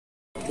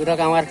Pira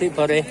Kang Wardi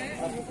bore?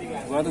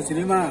 275.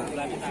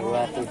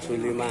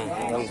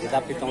 275. Rong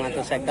kita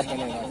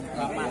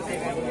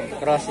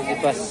 750. Cross iki,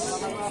 Bos.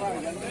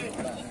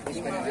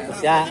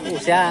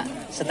 Usia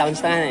setahun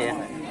setengah ya?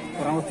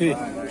 Kurang lebih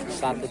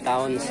 1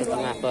 tahun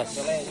setengah,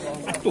 Bos.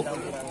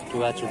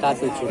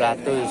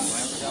 2.700.000.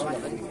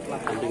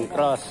 Kambing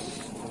cross.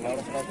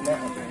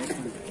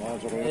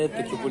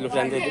 70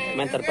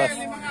 cm, Bos.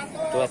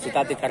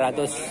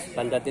 2.300.000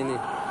 bandot ini.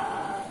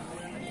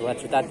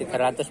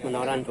 2.300.000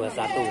 menawaran 21.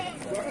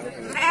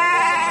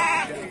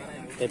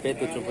 TP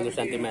 70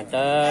 cm,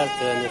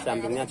 jenis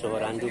sampingnya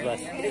jawa randu, Bos.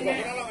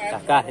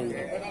 Akikah ini.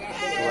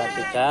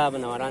 23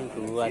 penawaran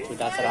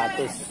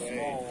 2.100.000.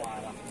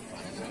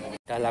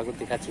 Udah laku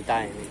 3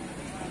 juta ini.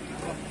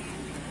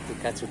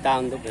 3 juta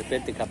untuk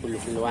bebek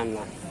 30 kiloan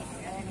lah.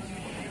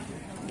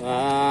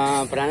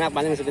 Beranak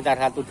paling sekitar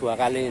 1-2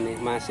 kali ini,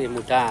 masih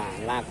muda,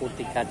 laku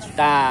 3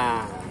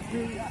 juta.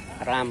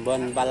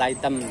 Rambon pala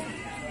hitam,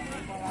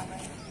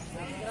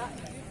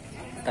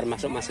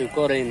 termasuk masih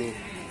ukur ini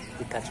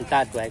 3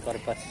 juta 2 ekor,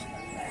 Bos.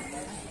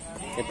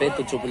 TP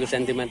 70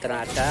 cm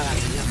ada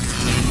artinya.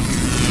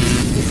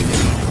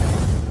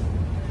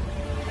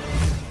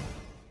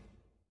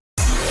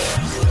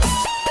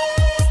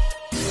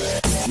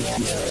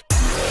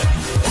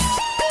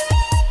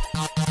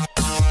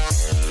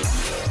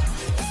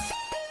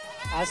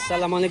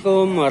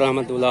 Assalamualaikum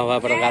warahmatullahi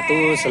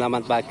wabarakatuh.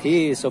 Selamat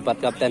pagi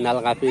Sobat Kapten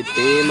Alkafi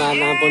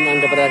dimanapun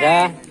Anda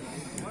berada.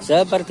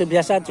 Seperti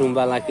biasa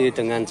jumpa lagi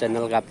dengan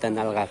channel Kapten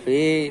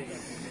Alkafi,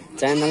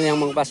 channel yang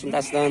mengupas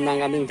tuntas tentang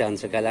kambing dan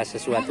segala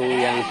sesuatu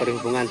yang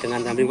berhubungan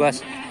dengan kambing,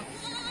 Bos.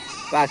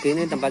 Pagi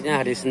ini tempatnya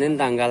hari Senin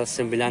tanggal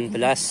 19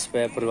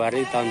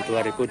 Februari tahun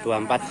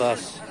 2024,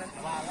 Bos.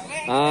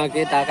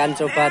 Kita akan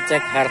coba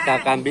cek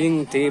harga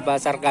kambing di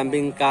Pasar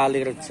Kambing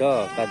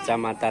Kalirejo,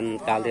 Kecamatan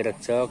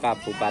Kalirejo,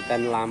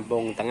 Kabupaten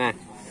Lampung Tengah.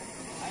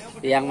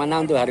 Yang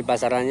mana untuk hari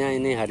pasarannya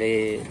ini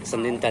hari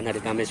Senin dan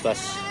hari Kamis, Bos.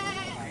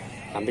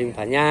 Kambing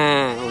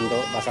banyak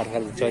untuk Pasar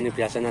Kalirejo ini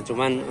biasanya,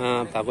 cuman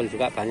bakul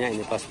juga banyak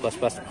ini, Bos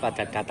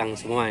pada datang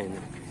semua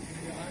ini.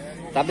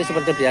 Tapi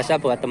seperti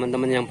biasa buat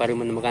teman-teman yang baru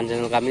menemukan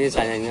channel kami,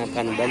 saya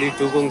ingatkan kembali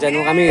dukung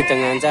channel kami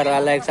dengan cara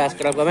like,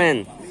 subscribe,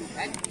 komen,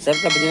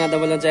 serta bunyikan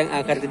tombol lonceng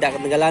agar tidak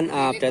ketinggalan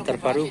update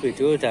terbaru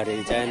video dari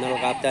channel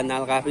Kapten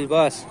Alkafi,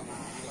 Bos.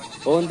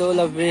 Untuk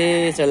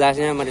lebih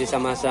jelasnya mari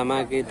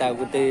sama-sama kita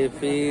ikuti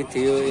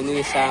video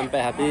ini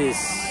sampai habis.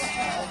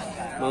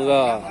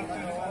 Monggo.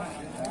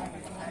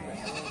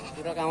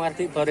 Pira Kang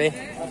Wardi bore?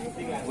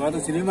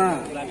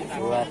 275.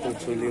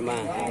 275.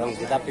 Rong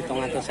kita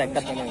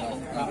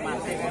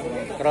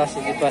 750.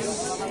 Cross iki,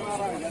 Bos.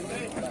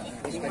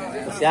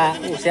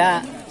 Usia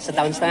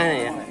setahun setengah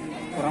ya?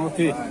 Kurang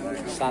lebih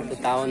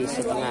 1 tahun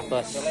setengah,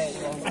 Bos.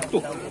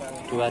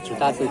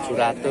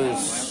 2.700.000.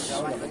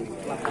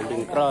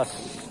 Kambing cross.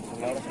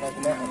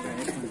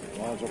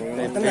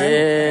 TP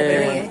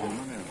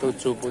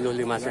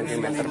 75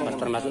 cm,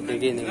 termasuk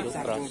tinggi ini untuk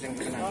cross.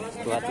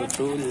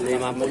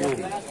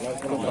 2750.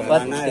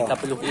 Bobot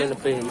 30 kilo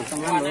lebih ini.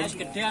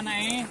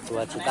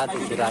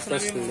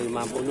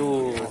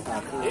 2.750.000.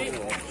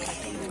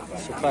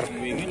 Super.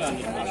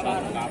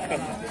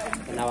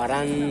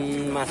 Penawaran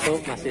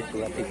masuk masih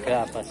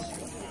 23, Bos.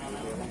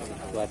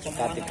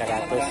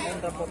 2.300.000.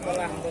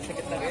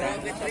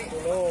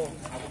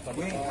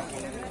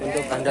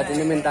 Untuk bandot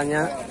ini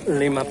mintanya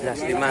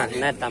 15.500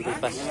 net, tapi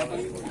pas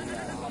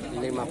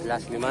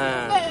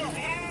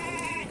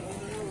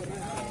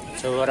 15.500.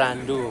 Jawa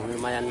randu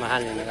lumayan mahal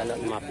ini kalau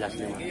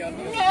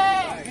 15.500.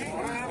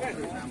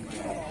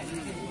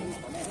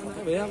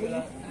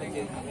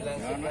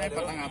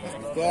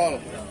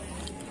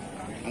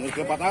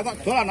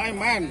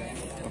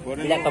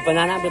 Lihat beban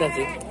anak berapa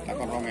sih?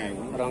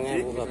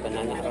 2.000 beban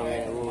anak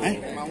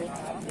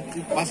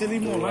 2.000. Pasti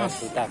 15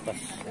 juta, Bos.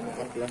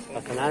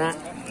 Beban anak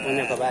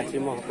punya Bapak Haji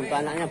mau untuk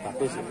anaknya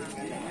bagus.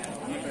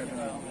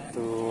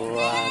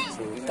 2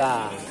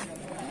 juta.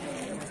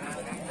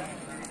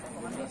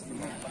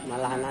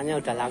 Malah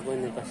anaknya udah laku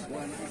ini, Bos.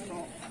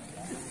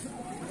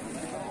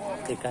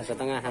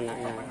 3,5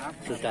 anaknya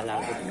sudah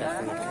laku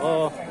 3,5.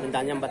 Oh,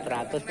 mintanya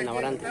 400,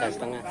 penawaran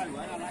 3,5.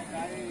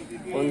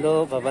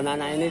 Untuk beban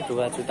anak ini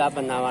 2 juta,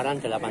 penawaran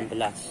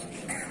 18.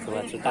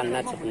 2 juta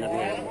net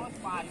sebenarnya ini.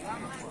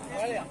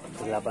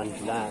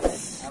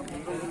 18.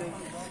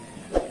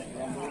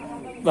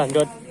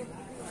 Bandot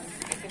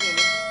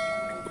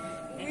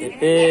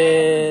TP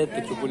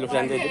 70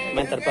 cm,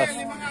 Bos.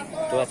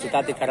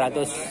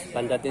 2.300.000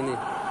 bandot ini.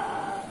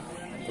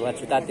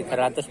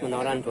 2.300.000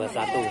 menawaran 21.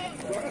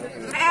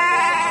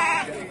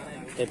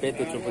 TP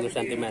 70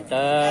 cm,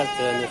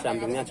 jenis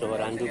sampingnya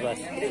jawa randu, Bos.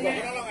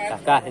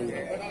 Akikah ini.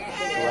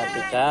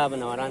 23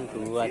 penawaran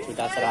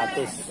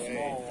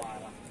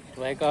 2.100.000.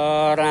 2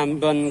 ekor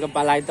rambon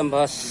kepala hitam,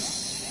 Bos.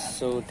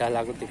 Sudah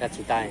laku 3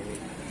 juta ini.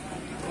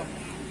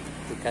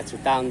 3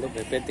 juta untuk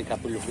bebek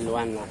 30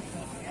 kiloan lah.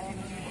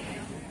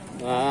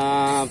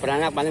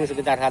 Beranak paling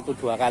sekitar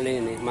 1-2 kali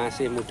ini,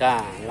 masih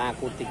muda,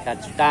 laku 3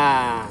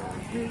 juta.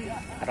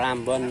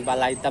 Rambon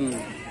pala hitam,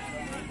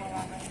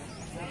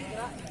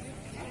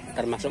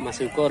 termasuk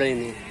masih ukur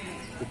ini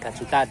 3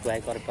 juta 2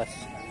 ekor bos.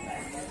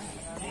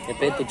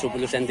 DP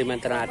 70 cm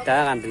ada,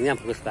 kambingnya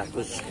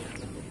bagus-bagus.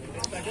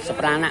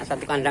 Seperanak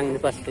satu kandang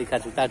ini bos, 3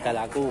 juta udah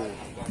laku.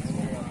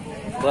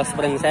 Bos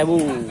Pring Sewu.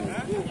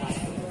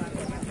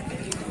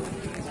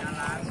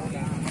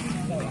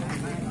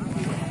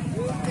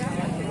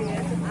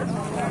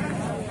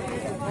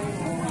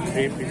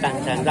 Betina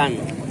jantan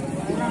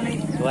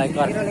 2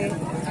 ekor.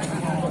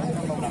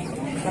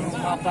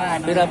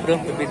 Pira bro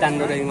bebitan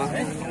loro iki mah?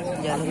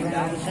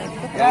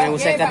 Yang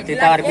useket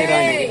ditawar pira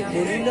niki?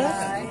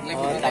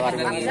 Oh, tawar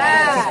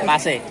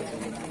pase.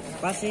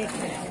 Pasti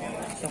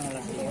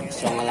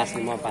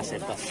 19.5 pase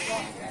bos.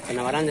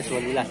 Penawaran wis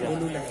 18 ya.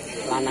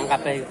 Lanang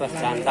kabeh bos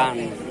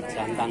jantan.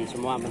 Jantan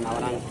semua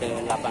penawaran ke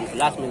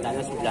 18, mintanya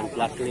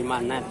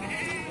 19.5 net.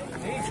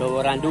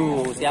 Jawa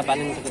randu siap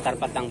paling sekitar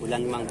 4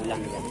 bulan 5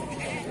 bulan.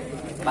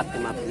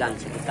 4-5 bulan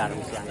sekitar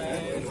misalnya.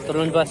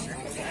 Turun bos.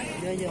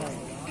 Iya.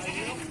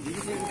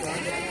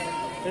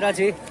 Pira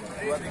Ji?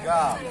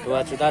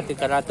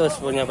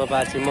 2.300.000 punya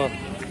Bapak Hajimo.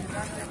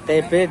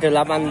 TB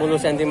 80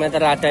 cm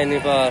ada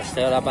ini bos.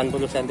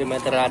 80 cm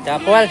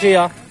ada. Poel Ji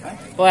ya?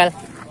 Poel?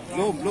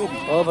 Belum.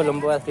 Oh belum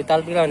poel.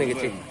 Vital pira nih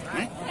Ji?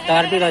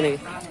 Tawar pira nih?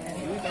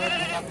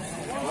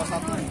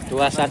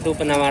 21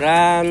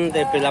 penawaran.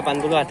 TB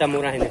 80 ada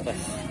murah ini bos.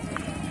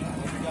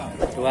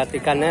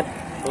 23 net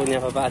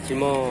punya Bapak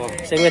Hajimo.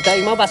 Sing wedok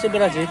mau pasti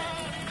pira Ji?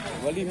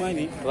 25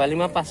 ini.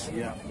 25 pas.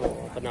 Iya.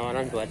 Oh,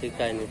 penawaran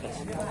 23 ini pas.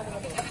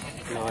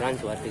 Penawaran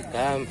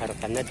 23,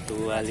 harganya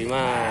 25.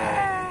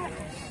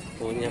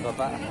 Punya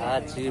Bapak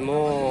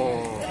Hajimo.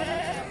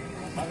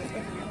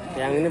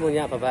 Yang ini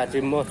punya Bapak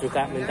Hajimo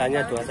juga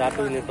mintanya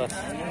 21 ini bos.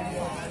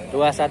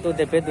 21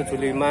 TB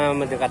 75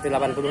 mendekati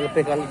 80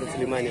 lebih kalau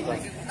 75 ini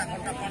bos.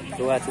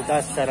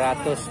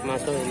 2.100.000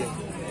 masuk ini.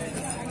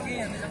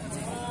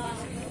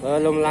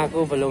 Belum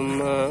laku, belum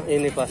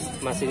ini bos.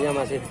 Masihnya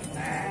masih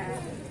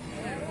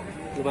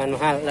lumayan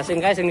mahal. Lah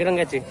sing kae sing ireng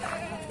Ji?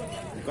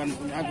 Bukan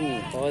punya aku.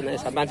 Oh, nek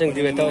sampean sing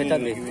diwedok-wedok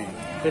nggih.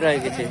 Pira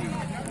iki, Ji?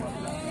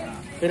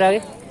 Pira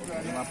iki?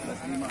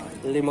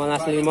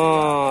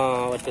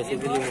 15.5. Wedhus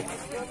iki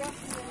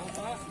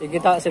 5. Iki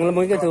tok sing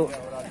lemu iki, Cuk.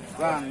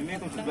 Bang, ini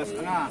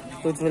 17,5.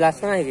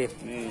 17,5 iki.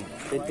 Nih.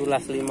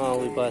 17.5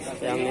 kuwi, Bos.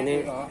 Yang ini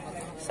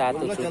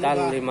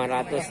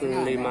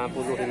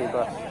 1.550 ini,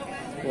 Bos.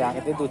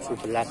 Yang itu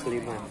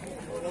 17.5.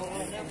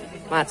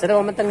 Majer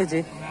apa meteng iki,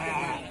 Ji?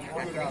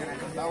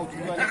 Tahu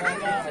juga nih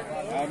kayaknya.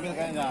 Ambil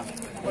kayaknya.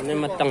 Ini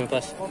meteng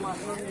bos,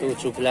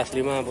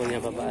 17.5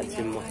 punya Bapak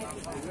Hajimo.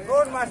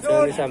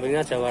 Ini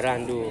sampingnya Jawa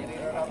randu.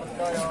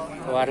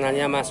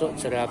 Warnanya masuk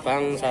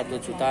jerabang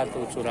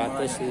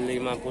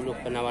 1.750.000,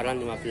 penawaran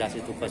 15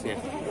 itu bosnya.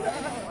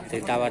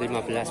 Ditawar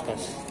 15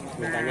 bos,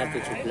 mintanya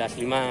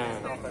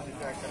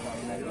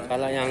 17.5.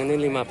 Kalau yang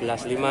ini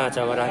 15.5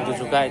 Jawa randu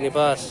juga ini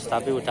bos,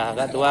 tapi udah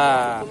agak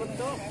tua.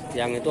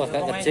 Yang itu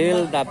agak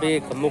kecil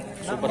tapi gemuk,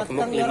 super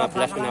gemuk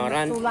 15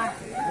 penawaran.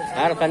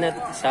 Harganya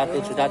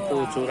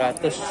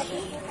 1.700.000.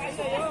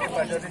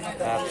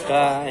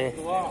 Harga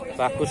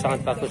bagus,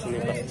 sangat bagus ini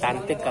bos,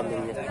 cantik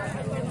kambingnya.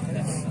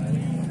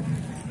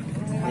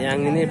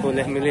 Yang ini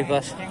boleh milih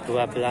bos,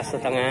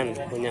 12,5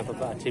 punya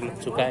Bapak Jim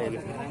juga ini.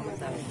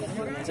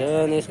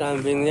 Jenis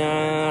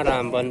kambingnya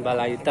rambon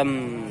pala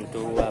hitam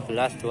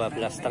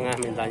 12,5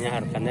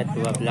 mintanya, harganya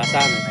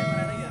 12-an.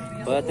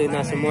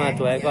 Betina semua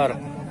 2 ekor.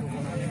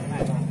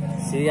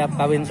 Siap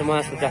kawin semua,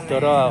 sudah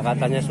doro,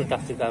 katanya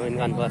sudah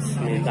dikawinkan bos,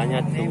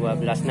 mintanya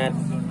 12 net.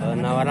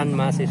 Penawaran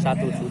masih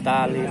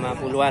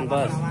 1.050.000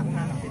 bos.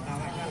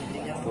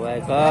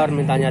 2 ekor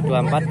mintanya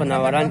 24,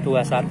 penawaran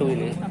 21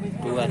 ini.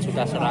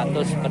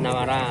 2.100.000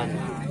 penawaran.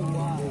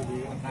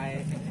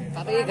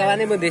 Tapi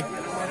kawannya pundi?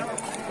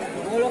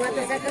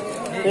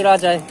 Pira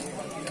aja?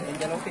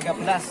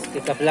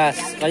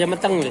 13. Kayak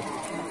meteng lho.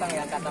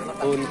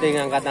 Bunting,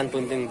 angkatan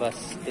bunting bos.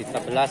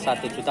 13,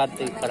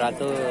 1.300.000.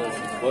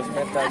 Bos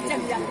meta gitu.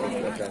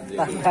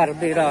 Tawar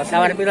piro?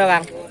 Tawar piro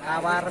Kang?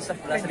 Tawar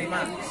 11.5.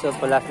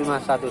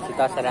 11.5,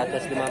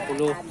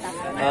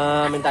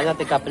 1.150.000. Mintanya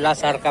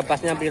 13, harga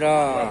pasnya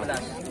piro?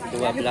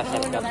 12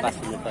 harga pas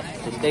ini bos.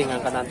 Bunting,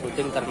 angkatan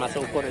bunting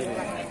termasuk ukur ini.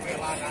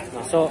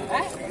 Masuk.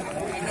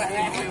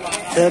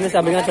 Ini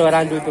sampingnya Jawa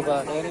randu itu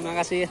Pak. Terima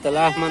kasih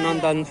telah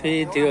menonton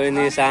video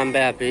ini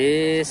sampai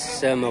habis.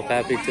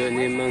 Semoga video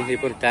ini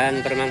menghibur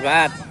dan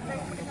bermanfaat,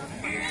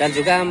 dan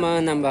juga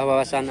menambah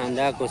wawasan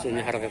Anda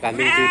khususnya harga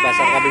kambing di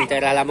Pasar Kambing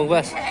daerah Lampung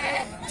bos.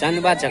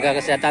 Jangan lupa jaga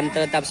kesehatan,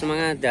 tetap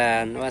semangat,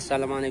 dan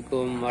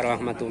wassalamualaikum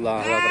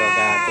warahmatullahi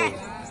wabarakatuh.